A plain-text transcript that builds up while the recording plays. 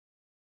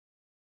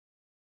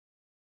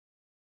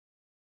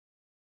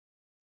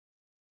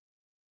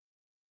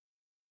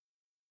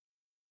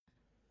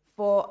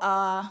for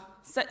our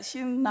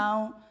section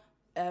now,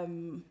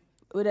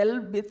 with a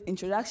little bit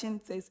introduction,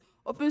 it says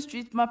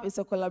OpenStreetMap is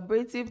a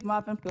collaborative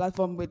mapping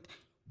platform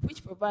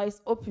which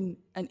provides open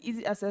and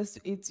easy access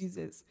to its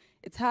users.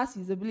 It has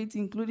usability,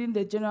 including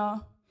the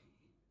general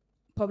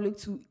public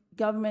to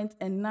government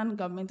and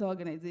non-governmental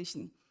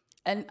organizations.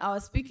 And our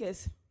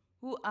speakers,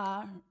 who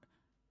are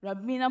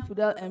Rabina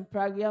Pudal and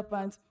Pragya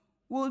Pant,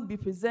 will be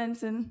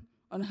presenting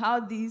on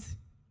how these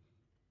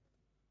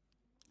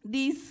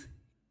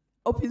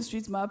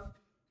OpenStreetMap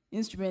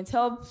instruments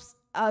helps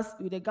us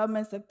with the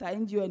government sector,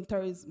 NGO, and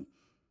tourism.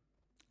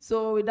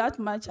 So without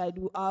much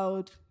ado, I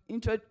would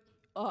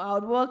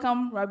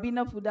welcome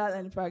Rabina Pudal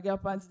and Pragya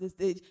Pant to the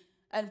stage.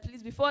 And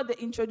please, before they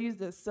introduce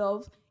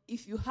themselves,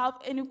 if you have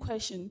any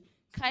question,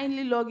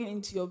 kindly log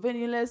into your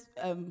Venueless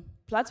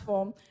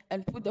platform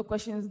and put the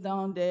questions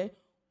down there.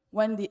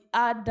 When they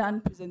are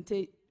done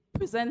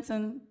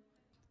presenting,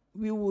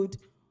 we would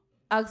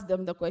ask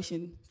them the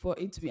question for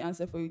it to be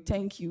answered for you.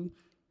 Thank you.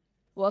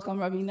 Welcome,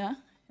 Rabina.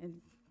 And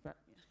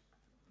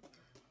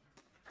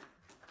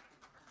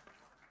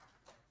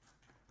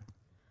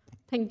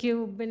thank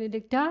you,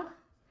 Benedicta.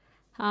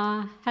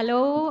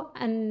 Hello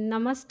and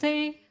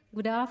namaste.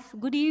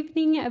 Good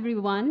evening,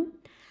 everyone.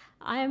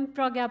 I am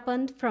Pragya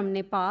Pant from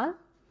Nepal.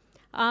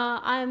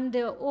 I am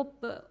the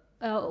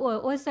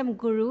OSM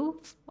Guru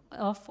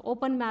of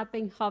Open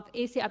Mapping Hub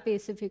Asia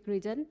Pacific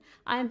region.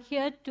 I am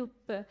here to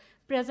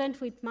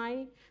present with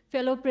my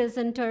fellow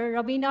presenter,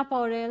 Rabina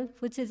Paurel,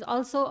 which is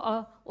also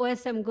a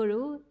OSM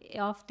Guru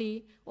of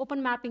the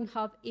Open Mapping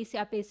Hub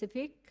Asia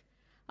Pacific.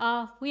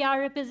 We are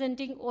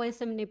representing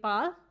OSM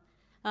Nepal.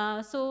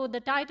 So the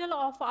title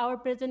of our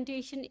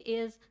presentation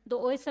is the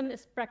OSM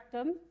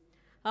Spectrum,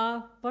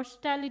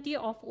 versatility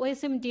of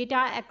OSM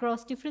data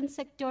across different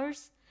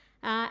sectors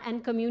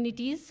and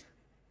communities.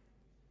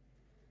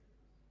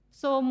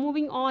 So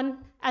moving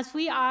on, as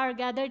we are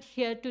gathered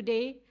here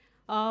today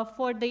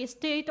for the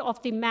State of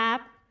the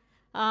Map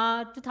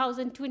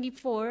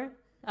 2024,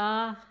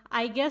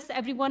 I guess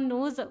everyone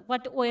knows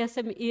what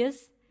OSM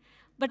is,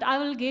 but I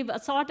will give a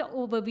short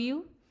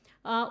overview.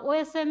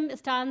 OSM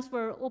stands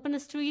for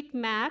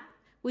OpenStreetMap,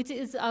 which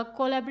is a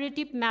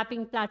collaborative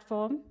mapping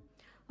platform.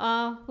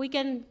 We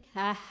can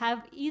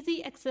have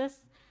easy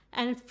access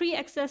and free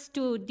access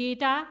to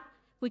data.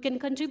 We can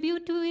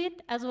contribute to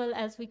it, as well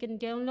as we can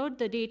download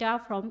the data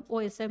from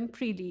OSM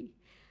freely.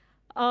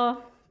 I'm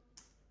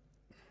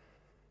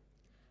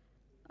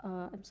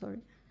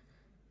sorry.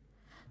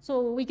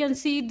 So we can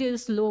see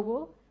this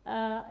logo.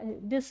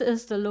 This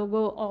is the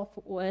logo of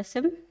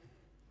OSM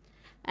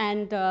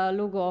and the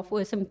logo of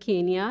OSM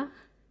Kenya.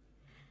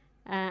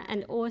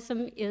 And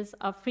OSM is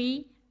a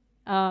free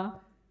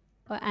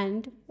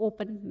and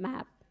open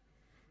map.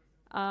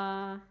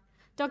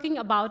 Talking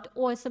about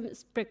OSM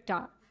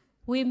Spectrum,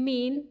 we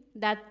mean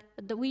that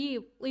we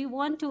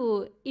want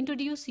to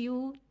introduce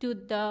you to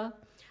the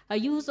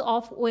use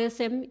of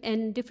OSM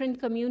in different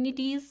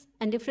communities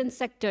and different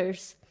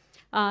sectors.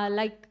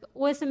 Like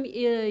OSM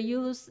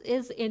use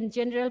is in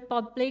general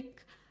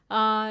public,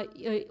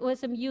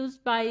 OSM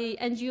used by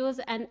NGOs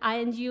and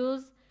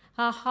INGOs,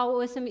 how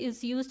OSM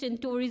is used in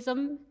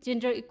tourism,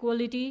 gender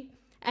equality,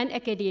 and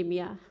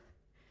academia.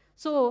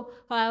 So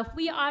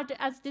we are,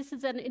 as this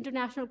is an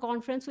international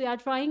conference, we are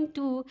trying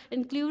to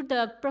include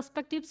the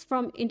perspectives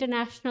from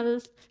international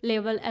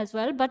level as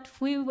well, but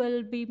we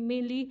will be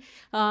mainly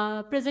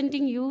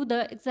presenting you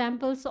the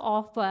examples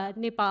of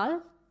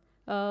Nepal,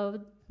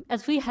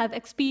 as we have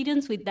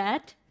experience with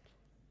that.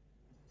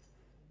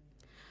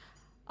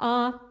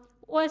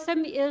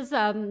 OSM is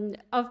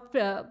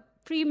a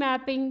free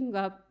mapping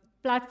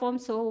platform,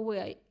 so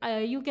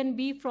you can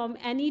be from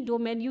any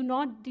domain. You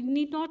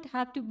need not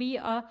have to be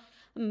a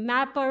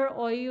mapper,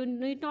 or you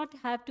need not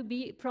have to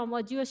be from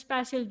a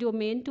geospatial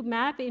domain to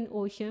map in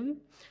OSM.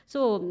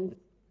 So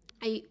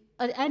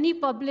any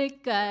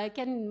public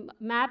can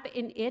map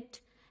in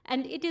it,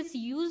 and it is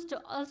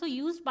also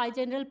used by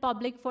general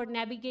public for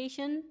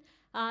navigation.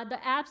 The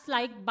apps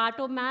like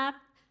Bato Map,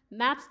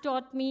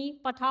 Maps.me,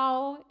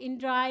 Patao,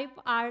 InDrive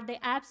are the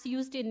apps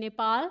used in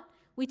Nepal,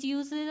 which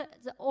uses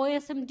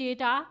OSM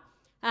data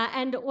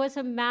and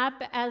OSM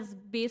map as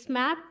base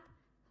map.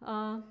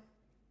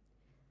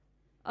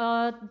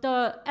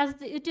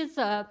 It is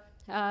the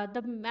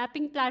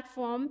mapping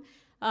platform,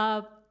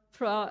 and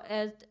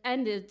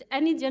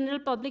any general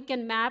public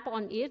can map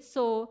on it,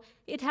 so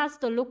it has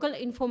the local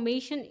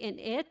information in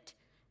it.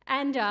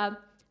 And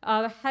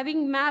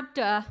having mapped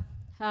the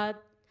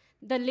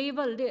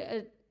label,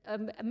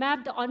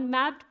 mapped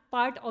unmapped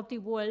part of the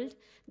world,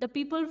 the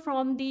people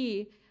from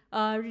the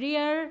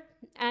rare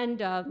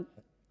and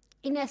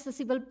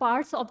inaccessible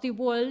parts of the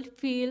world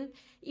feel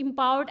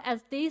empowered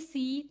as they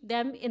see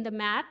them in the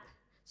map.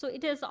 So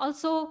it is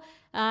also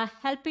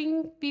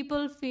helping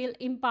people feel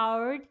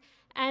empowered.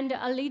 And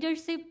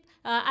leadership,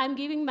 I'm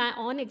giving my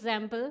own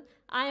example.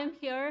 I am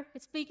here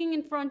speaking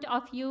in front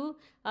of you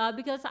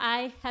because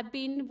I have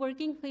been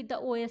working with the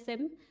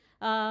OSM.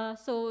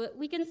 So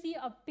we can see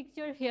a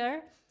picture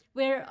here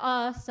where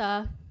a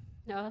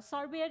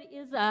surveyor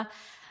is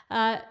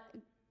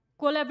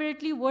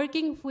collaboratively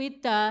working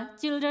with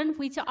children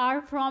which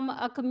are from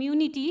a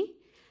community.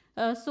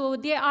 So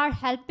they are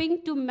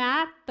helping to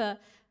map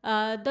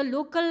the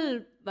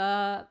local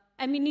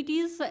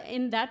amenities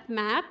in that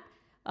map.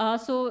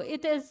 So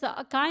it is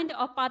a kind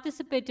of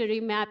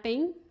participatory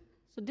mapping.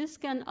 So this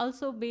can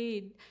also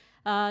be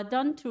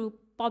done through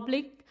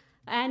public.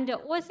 And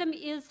OSM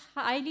is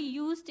highly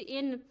used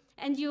in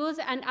NGOs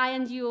and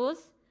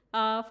INGOs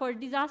for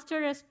disaster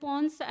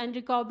response and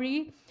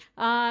recovery.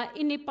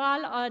 In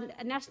Nepal,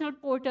 a national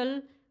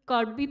portal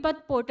called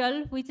Bipat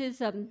portal, which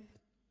is a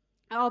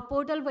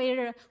portal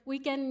where we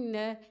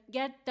can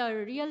get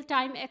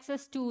real-time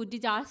access to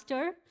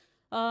disaster.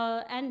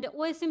 And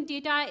OSM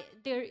data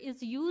there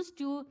is used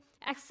to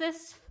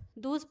access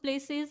those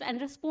places and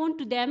respond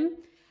to them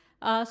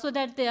so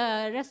that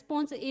the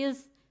response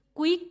is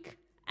quick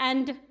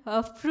and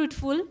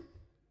fruitful.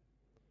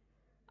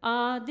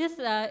 This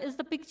is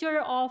the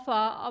picture of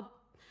a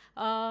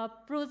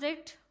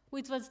project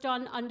which was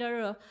done under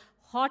a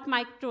HOT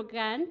micro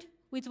grant,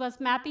 which was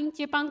mapping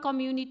Chepang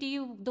community.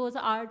 Those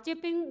are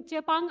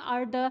Chepang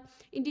are the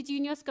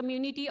indigenous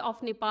community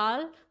of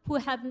Nepal who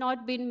have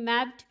not been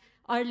mapped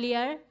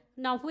earlier.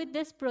 Now with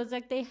this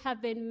project, they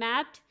have been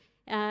mapped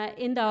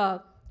in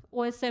the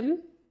OSM.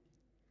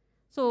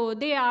 So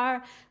they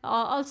are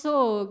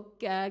also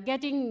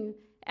getting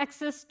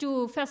access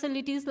to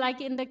facilities, like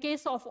in the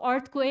case of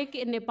earthquake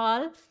in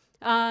Nepal,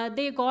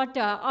 they got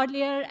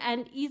earlier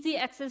and easy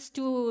access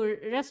to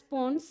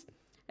response,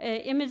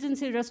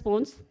 emergency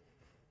response.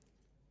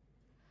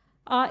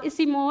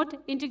 ICIMOD,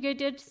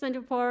 Integrated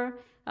Center for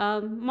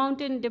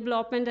Mountain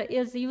Development,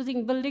 is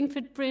using building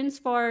footprints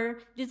for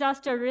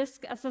disaster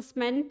risk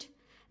assessment.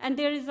 And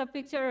there is a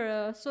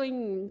picture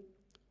showing,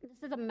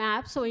 this is a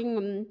map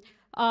showing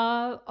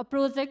a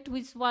project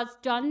which was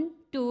done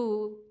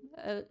to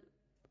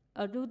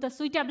do the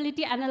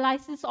suitability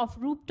analysis of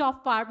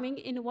rooftop farming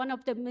in one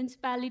of the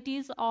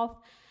municipalities of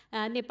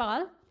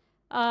Nepal,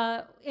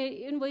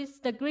 in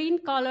which the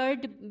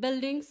green-colored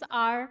buildings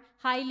are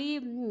highly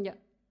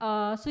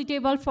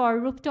suitable for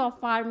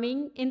rooftop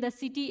farming in the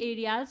city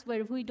areas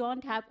where we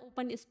don't have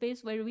open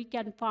space where we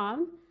can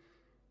farm.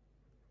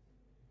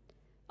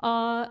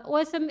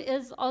 OSM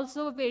is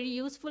also very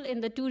useful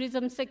in the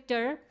tourism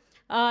sector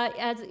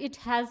as it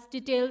has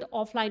detailed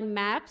offline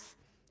maps.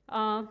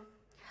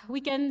 We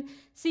can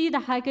see the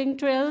hiking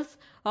trails,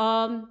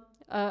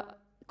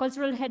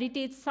 cultural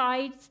heritage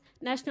sites,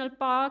 national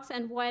parks,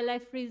 and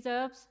wildlife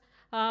reserves.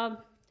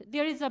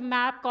 There is a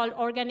map called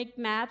Organic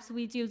Maps,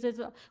 which uses,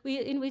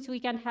 in which we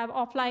can have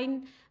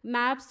offline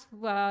maps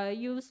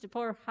used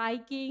for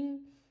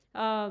hiking,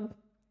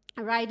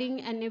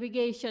 riding, and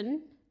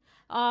navigation.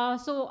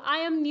 So I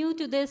am new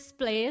to this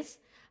place.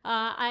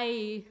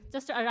 I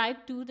just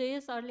arrived 2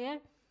 days earlier.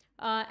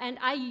 And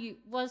I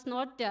was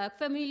not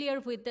familiar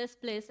with these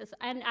places.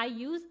 And I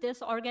used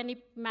this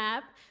organic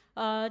map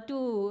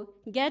to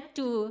get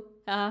to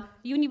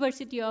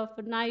University of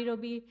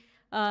Nairobi,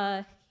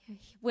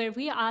 where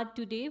we are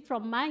today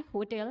from my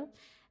hotel.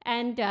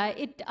 And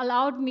it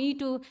allowed me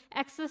to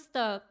access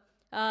the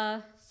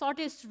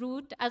shortest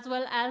route as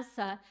well as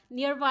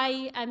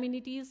nearby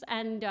amenities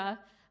and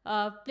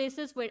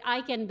places where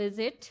I can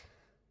visit.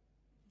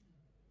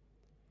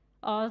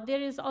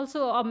 There is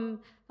also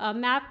a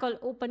map called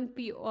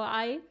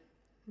OpenPOI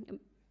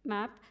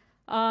map,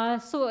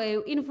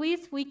 in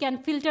which we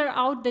can filter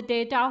out the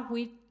data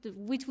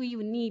which we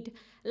need.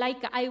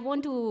 Like I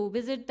want to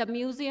visit the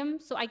museum,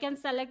 so I can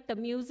select the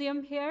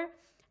museum here,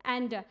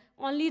 and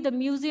only the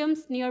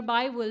museums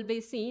nearby will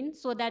be seen,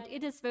 so that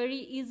it is very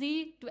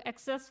easy to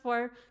access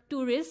for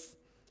tourists.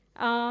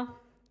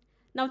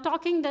 Now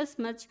talking this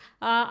much,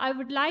 I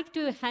would like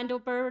to hand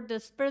over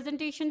this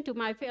presentation to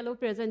my fellow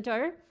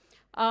presenter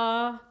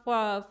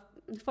for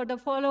the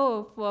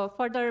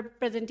further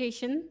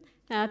presentation.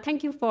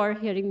 Thank you for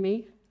hearing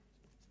me.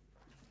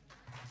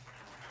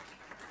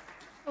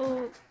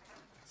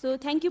 So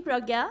thank you,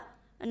 Pragya.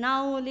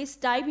 Now let's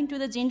dive into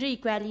the gender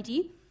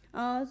equality.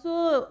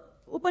 So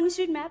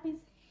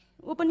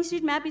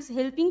OpenStreetMap is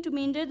helping to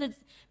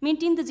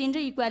maintain the gender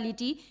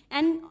equality.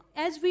 And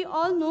as we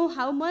all know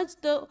how much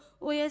the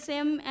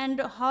OSM and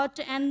HOT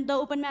and the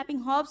open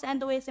mapping hubs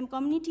and the OSM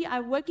community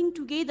are working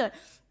together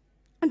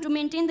to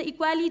maintain the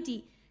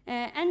equality.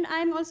 And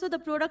I'm also the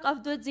product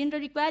of the gender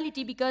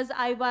equality because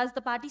I was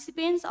the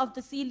participants of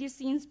the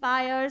CLC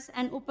Inspires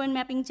and Open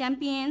Mapping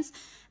Champions.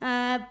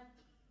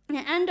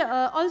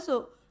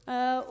 Also,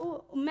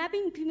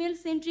 mapping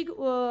female-centric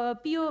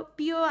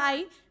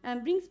POI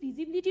brings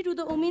visibility to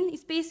the women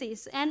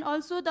spaces and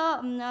also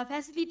the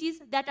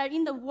facilities that are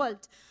in the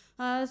world.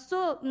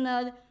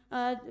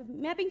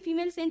 Mapping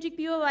female-centric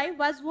POI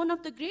was one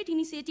of the great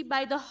initiatives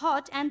by the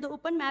HOT and the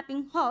Open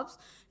Mapping Hubs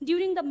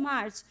during the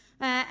March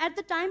at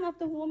the time of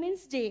the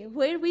Women's Day,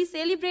 where we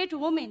celebrate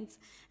women.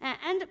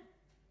 And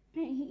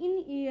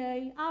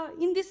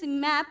in this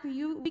map,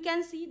 we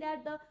can see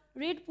that the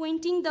red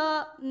pointing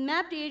the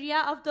mapped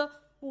area of the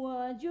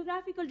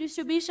geographical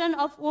distribution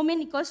of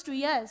women equals to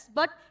yes,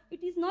 but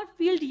it is not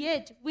filled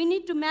yet. We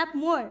need to map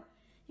more.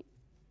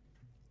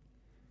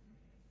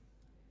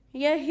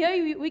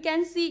 we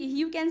can see,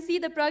 you can see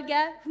the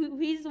Pragya, who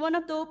is one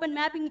of the open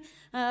mapping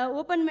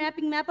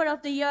mapper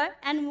of the year,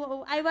 and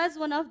I was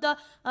one of the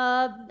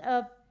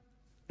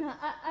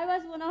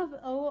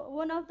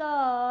one of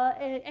the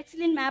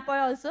excellent mapper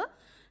also.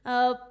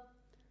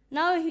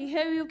 Now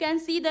here you can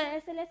see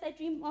the SLSI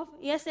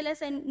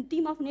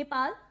team of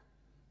Nepal.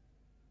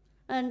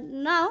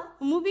 And now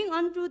moving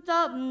on to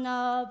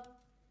the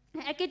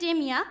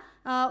academia,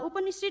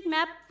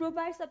 OpenStreetMap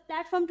provides a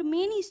platform to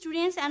many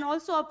students and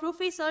also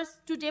professors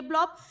to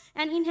develop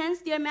and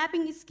enhance their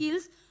mapping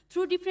skills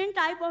through different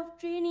type of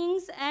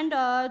trainings and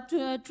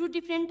through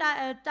different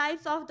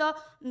types of the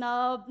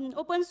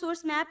open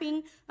source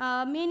mapping.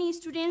 Many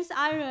students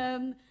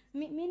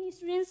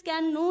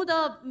can know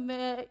the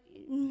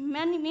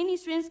many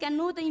students can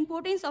know the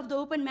importance of the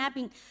open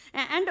mapping,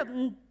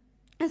 and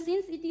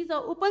since it is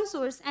open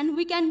source and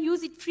we can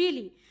use it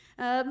freely.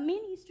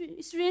 Many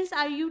students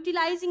are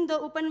utilizing the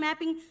open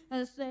mapping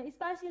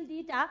spatial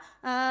data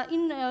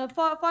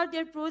for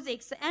their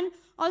projects, and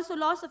also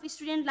lots of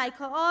students like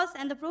us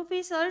and the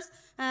professors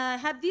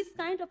have these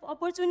kind of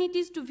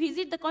opportunities to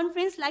visit the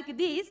conference like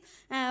this,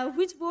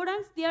 which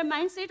broadens their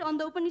mindset on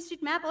the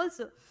OpenStreetMap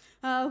also,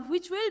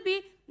 which will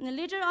be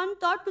later on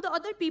taught to the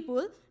other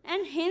people,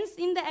 and hence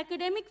in the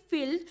academic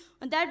field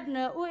that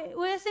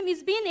OSM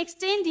is being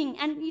extending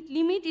and its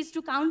limit is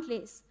to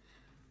countless.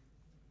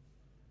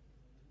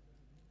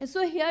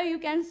 So here you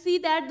can see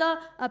that the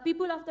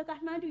people of the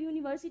Kathmandu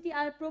University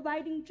are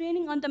providing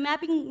training on the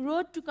mapping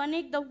road to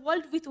connect the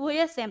world with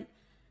OSM.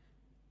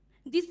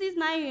 This is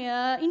my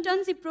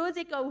internship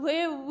project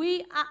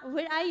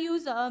where I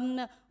use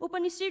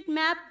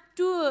OpenStreetMap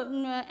to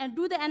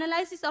do the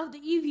analysis of the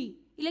EV,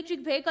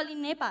 electric vehicle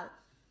in Nepal.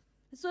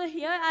 So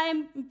here I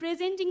am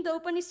presenting the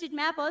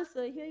OpenStreetMap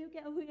also. Here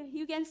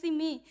you can see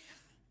me.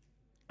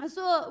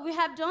 So we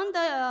have done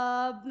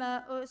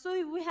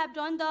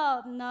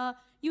the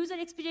user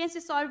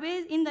experiences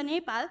surveys in the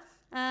Nepal,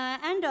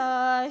 and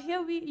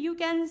here you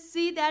can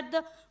see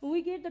that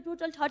we get the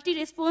total 30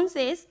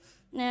 responses,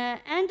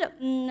 and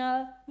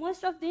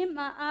most of them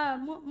are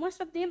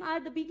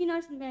the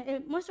beginners,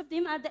 most of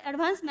them are the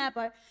advanced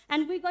mapper,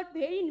 and we got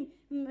very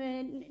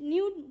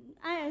new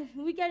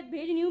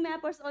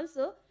mappers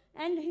also.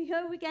 And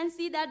here we can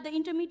see that the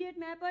intermediate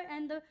mapper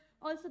and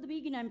also the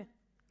beginner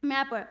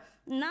mapper.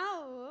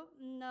 Now,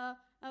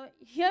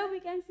 here we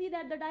can see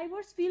that the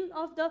diverse field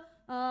of the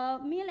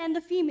male and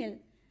the female.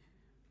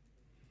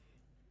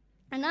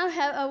 And now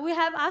we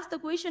have asked the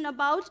question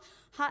about,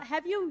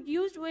 have you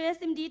used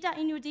OSM data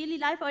in your daily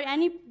life or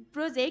any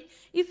project?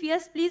 If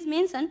yes, please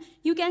mention.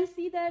 You can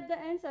see that the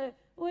answer,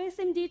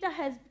 OSM data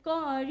has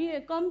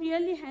come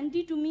really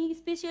handy to me,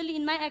 especially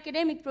in my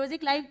academic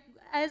project, like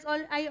as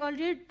I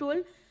already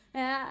told.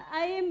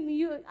 I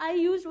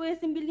used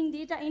OSM building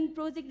data in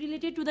project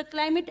related to the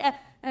climate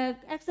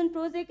action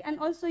project, and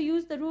also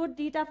use the road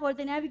data for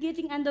the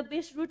navigating and the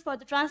best route for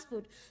the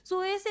transport. So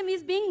OSM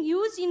is being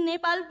used in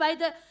Nepal by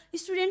the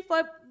student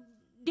for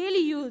daily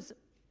use.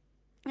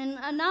 And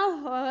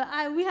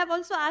now we have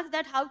also asked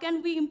that how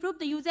can we improve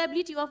the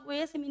usability of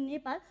OSM in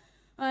Nepal.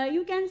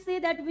 You can say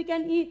that we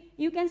can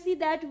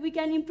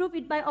improve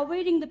it by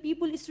awaiting the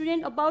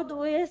student about the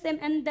OSM,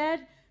 and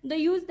that the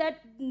use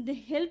that they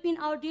help in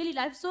our daily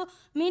life. So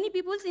many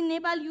people in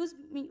Nepal use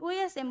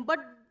OSM, but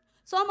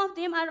some of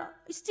them are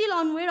still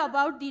unaware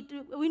about it.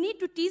 We need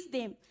to teach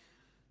them.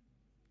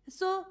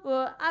 So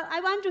I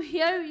want to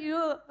hear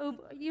you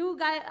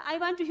guys. I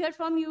want to hear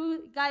from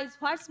you guys.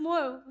 What's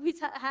more,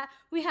 which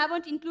we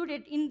haven't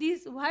included in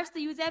this? What's the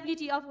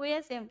usability of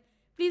OSM?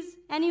 Please,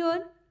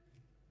 anyone?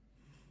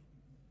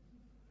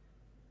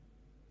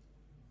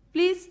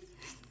 Please.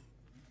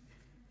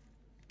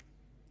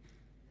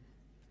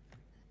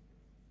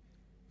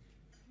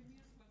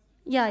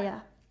 Yeah.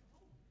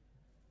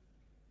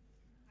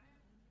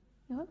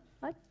 What?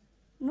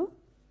 No?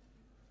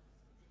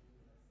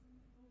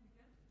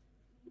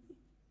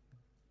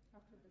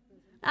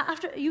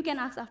 After, you can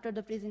ask after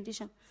the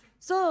presentation.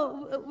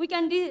 So we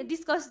can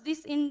discuss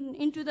this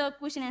into the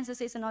question answer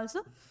session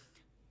also.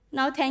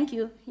 Now, thank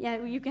you.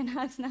 Yeah, you can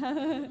ask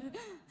now.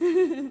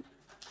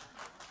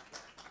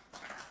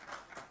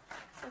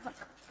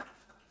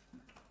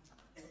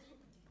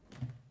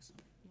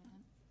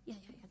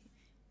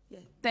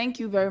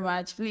 Thank you very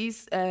much.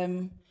 Please,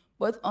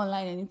 both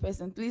online and in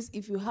person, please,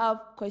 if you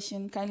have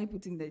questions, kindly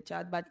put in the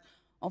chat. But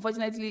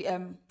unfortunately,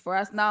 for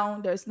us now,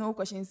 there's no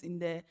questions in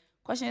the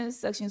questions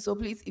section. So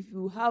please, if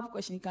you have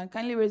questions, you can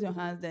kindly raise your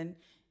hands. Then,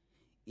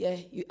 yeah,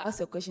 you ask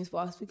your questions for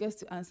our speakers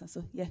to answer.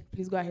 So, yeah,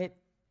 please go ahead.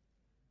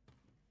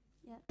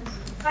 Yeah.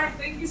 Hi,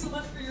 thank you so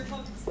much for your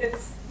comments.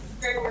 It's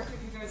great work that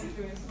you guys are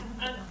doing.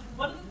 And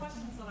one of the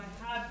questions that I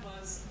had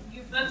was,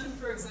 you've mentioned,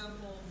 for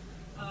example,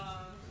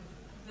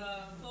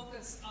 the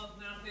focus of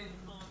mapping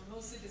on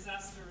mostly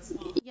disaster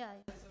response, sort of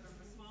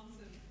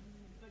responsive,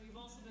 but you've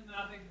also been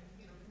mapping,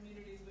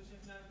 communities which have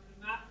never been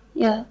mapped.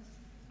 Yeah.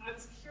 I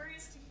was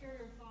curious to hear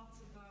your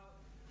thoughts about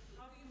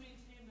how do you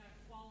maintain that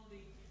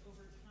quality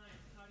over time?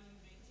 How do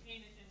you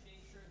maintain it and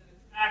make sure that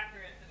it's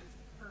accurate, that it's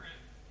current?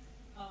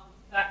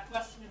 That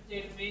question of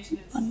data maintenance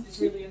is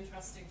really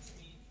interesting to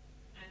me.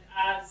 And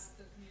as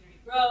the community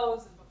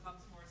grows and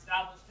becomes more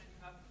established and you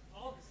have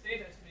all this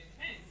data to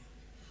maintain,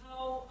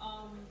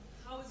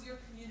 how is your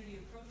community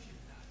approaching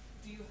that?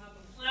 Do you have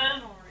a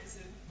plan, or is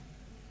it...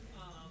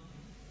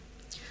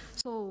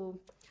 So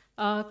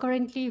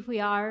currently we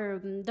are,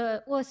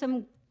 the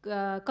OSM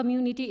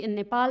community in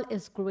Nepal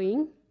is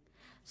growing.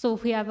 So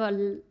we have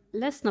a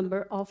less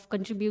number of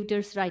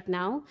contributors right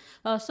now.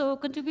 So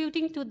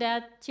contributing to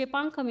that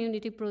Chepang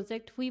community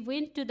project, we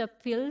went to the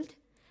field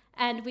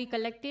and we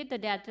collected the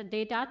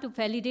data to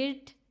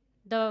validate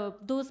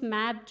those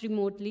mapped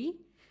remotely.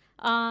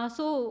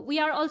 So we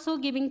are also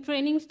giving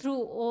trainings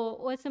through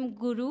OSM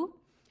Guru.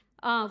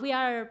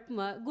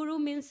 Guru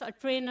means a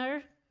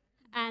trainer,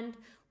 and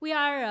we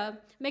are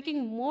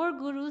making more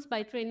gurus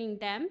by training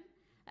them.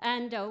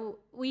 And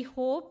we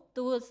hope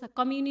those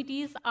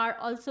communities are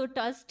also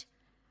touched.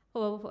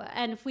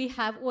 And we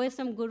have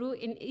OSM Guru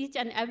in each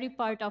and every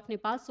part of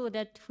Nepal so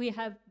that we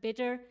have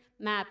better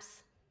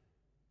maps.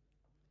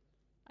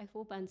 I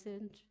hope I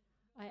answered.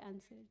 Thank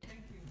you.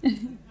 I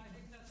think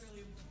that's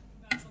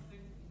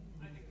something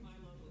I think my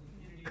local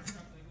community is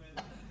struggling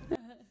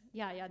with.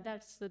 Yeah,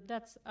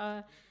 that's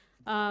a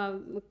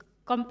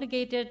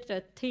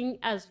complicated thing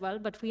as well,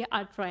 but we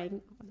are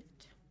trying on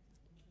it.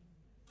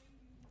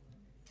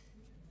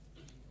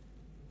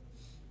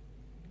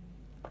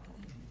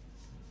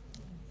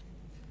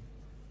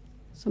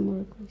 Some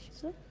more questions,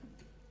 sir?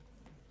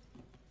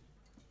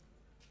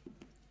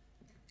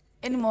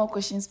 Any more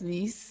questions,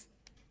 please?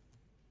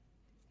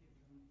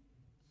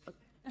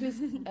 Please,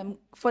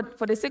 for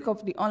the sake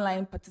of the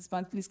online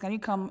participants, please, can you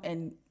come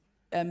and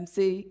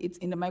say it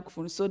in the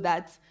microphone so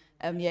that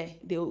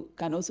they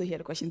can also hear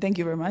the question. Thank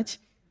you very much.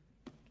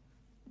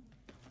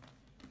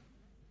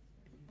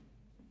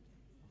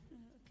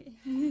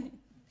 Okay.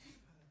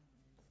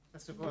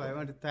 First of all, I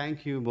want to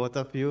thank you, both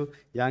of you,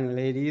 young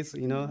ladies.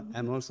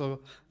 I'm also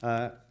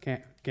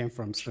came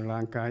from Sri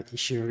Lanka,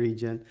 Asia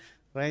region,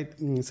 right?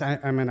 So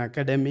I'm an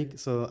academic,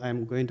 so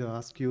I'm going to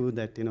ask you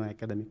that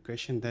academic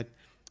question that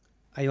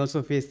I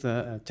also face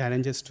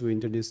challenges to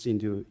introduce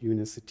into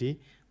university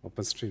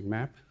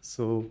OpenStreetMap.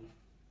 So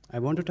I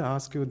wanted to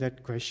ask you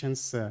that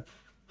questions.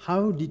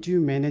 How did you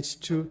manage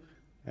to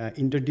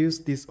introduce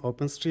this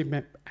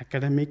OpenStreetMap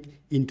academic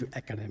into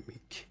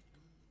academic?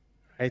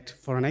 Right.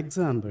 For an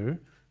example,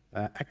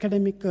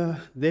 academic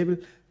they will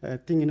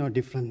think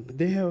different.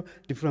 They have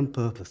different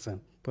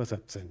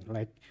perception.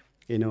 Like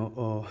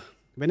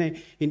when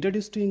I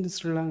introduced in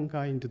Sri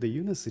Lanka into the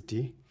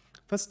university,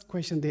 first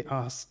question they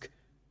ask.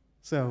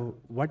 So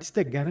what is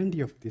the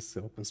guarantee of this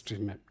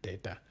OpenStreetMap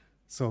data?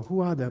 So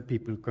who are the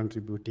people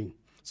contributing?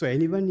 So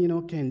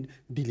anyone can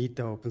delete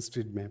the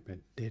OpenStreetMap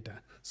data.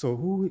 So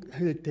who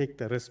will take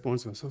the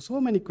responsibility?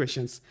 So many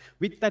questions.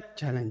 With that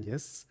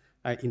challenges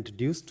I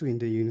introduced in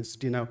the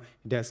university, now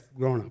it has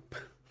grown up.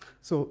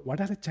 So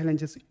what are the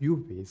challenges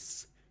you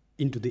face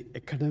into the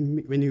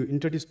academic when you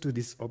introduce to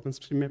this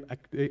OpenStreetMap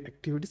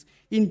activities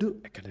into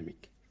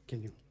academic?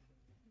 Can you?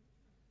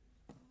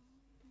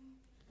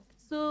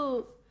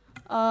 So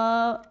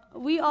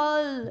we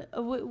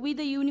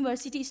the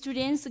university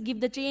students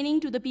give the training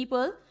to the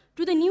people,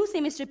 to the new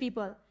semester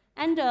people,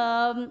 and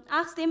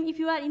ask them if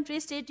you are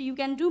interested, you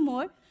can do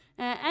more.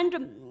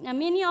 And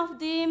many of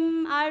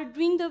them are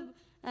doing the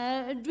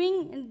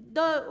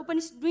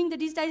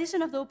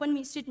digitization of the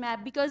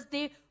OpenStreetMap because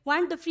they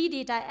want the free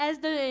data, as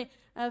the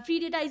free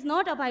data is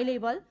not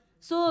available.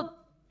 So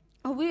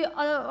we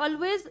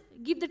always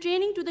give the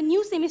training to the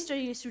new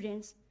semester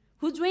students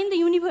who join the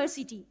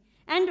university,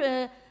 and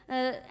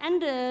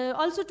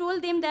also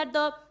told them that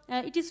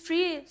it is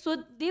free,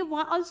 so they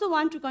also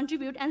want to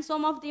contribute, and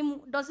some of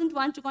them doesn't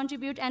want to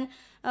contribute, and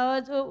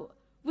so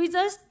we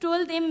just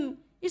told them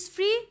it's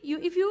free.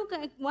 If you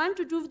want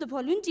to do the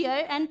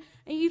volunteer, and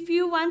if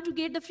you want to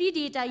get the free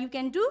data, you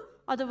can do,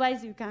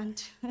 otherwise you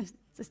can't.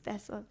 Just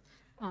that's all.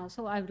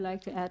 So I would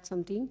like to add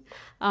something.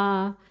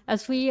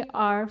 As we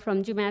are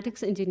from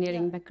geomatics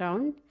engineering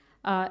background,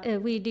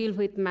 we deal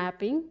with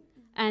mapping.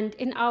 And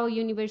in our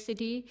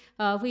university,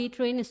 we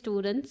train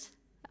students.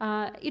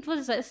 It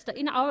was just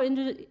in our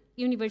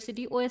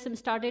university, OSM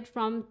started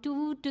from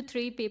 2 to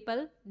 3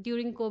 people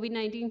during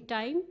COVID-19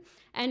 time.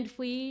 And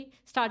we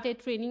started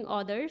training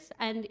others.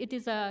 And it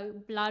is a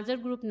larger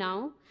group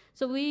now.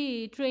 So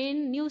we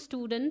train new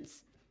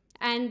students.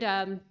 And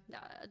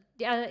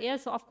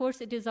yes, of course,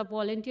 it is a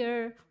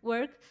volunteer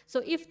work.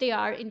 So if they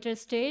are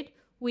interested,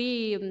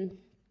 we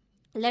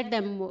let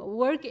them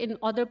work in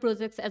other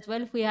projects as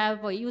well. We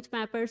have a Youth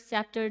Mappers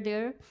chapter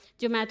there,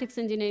 Geomatics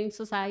Engineering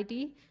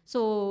Society.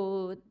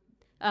 So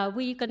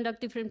we conduct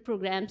different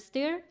programs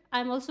there.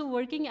 I'm also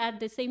working at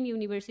the same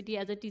university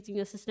as a teaching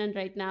assistant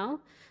right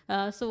now.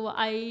 So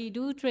I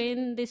do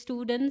train the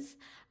students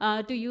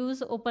to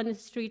use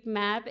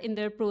OpenStreetMap in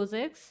their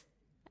projects,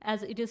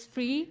 as it is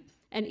free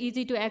and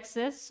easy to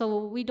access. So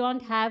we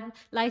don't have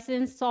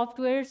licensed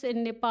softwares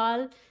in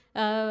Nepal.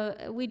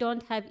 We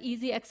don't have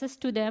easy access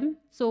to them.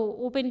 So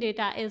open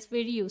data is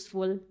very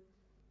useful.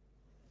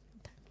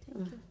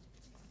 Thank you.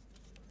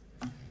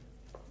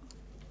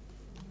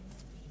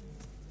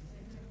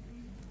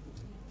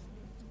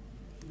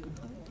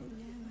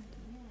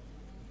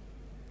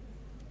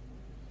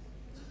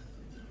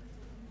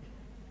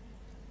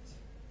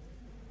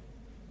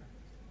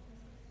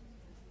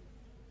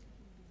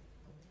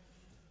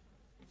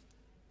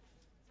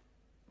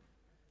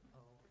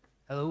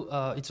 Hello,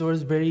 it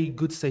was very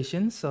good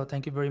session, so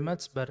thank you very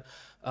much. But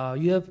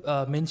you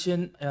have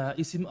mentioned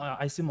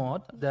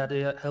ICMod that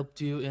helped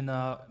you in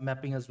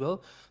mapping as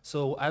well.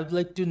 So I would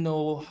like to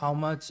know how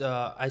much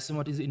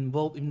ICMod is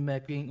involved in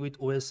mapping with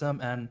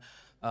OSM and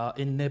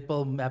in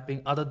Nepal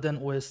mapping other than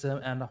OSM,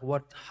 and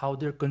how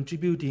they're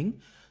contributing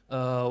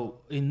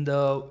in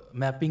the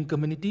mapping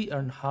community,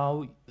 and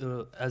how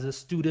as a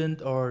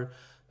student or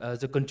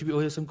as a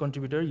OSM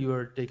contributor you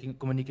are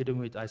communicating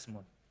with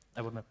ICMod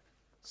about mapping.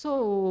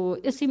 So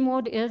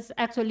ICMod is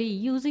actually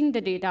using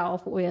the data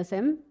of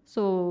OSM.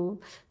 So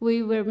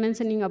we were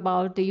mentioning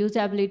about the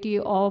usability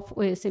of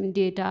OSM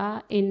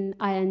data in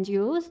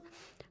NGOs.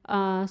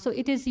 So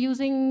it is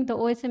using the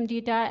OSM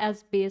data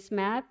as base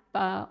map.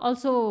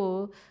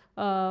 Also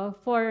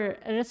for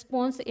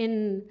response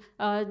in,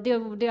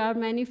 there are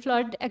many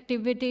flood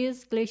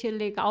activities, glacial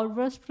lake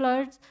outburst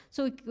floods.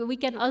 So we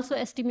can also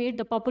estimate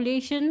the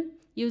population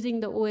using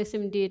the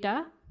OSM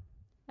data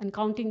and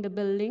counting the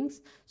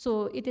buildings.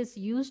 So it is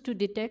used to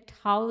detect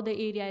how the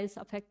area is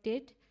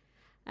affected.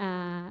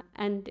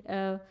 And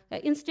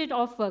instead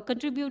of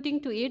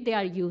contributing to it, they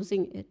are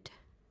using it.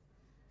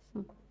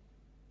 So.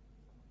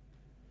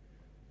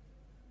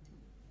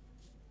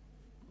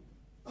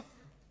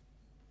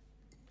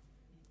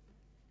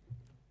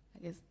 I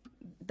guess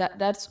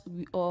that's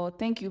all.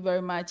 Thank you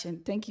very much,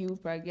 and thank you,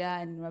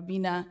 Pragya and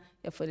Rabina,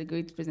 for the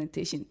great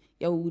presentation.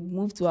 We would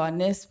move to our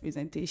next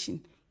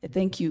presentation.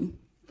 Thank you.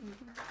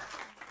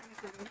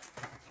 Thank you.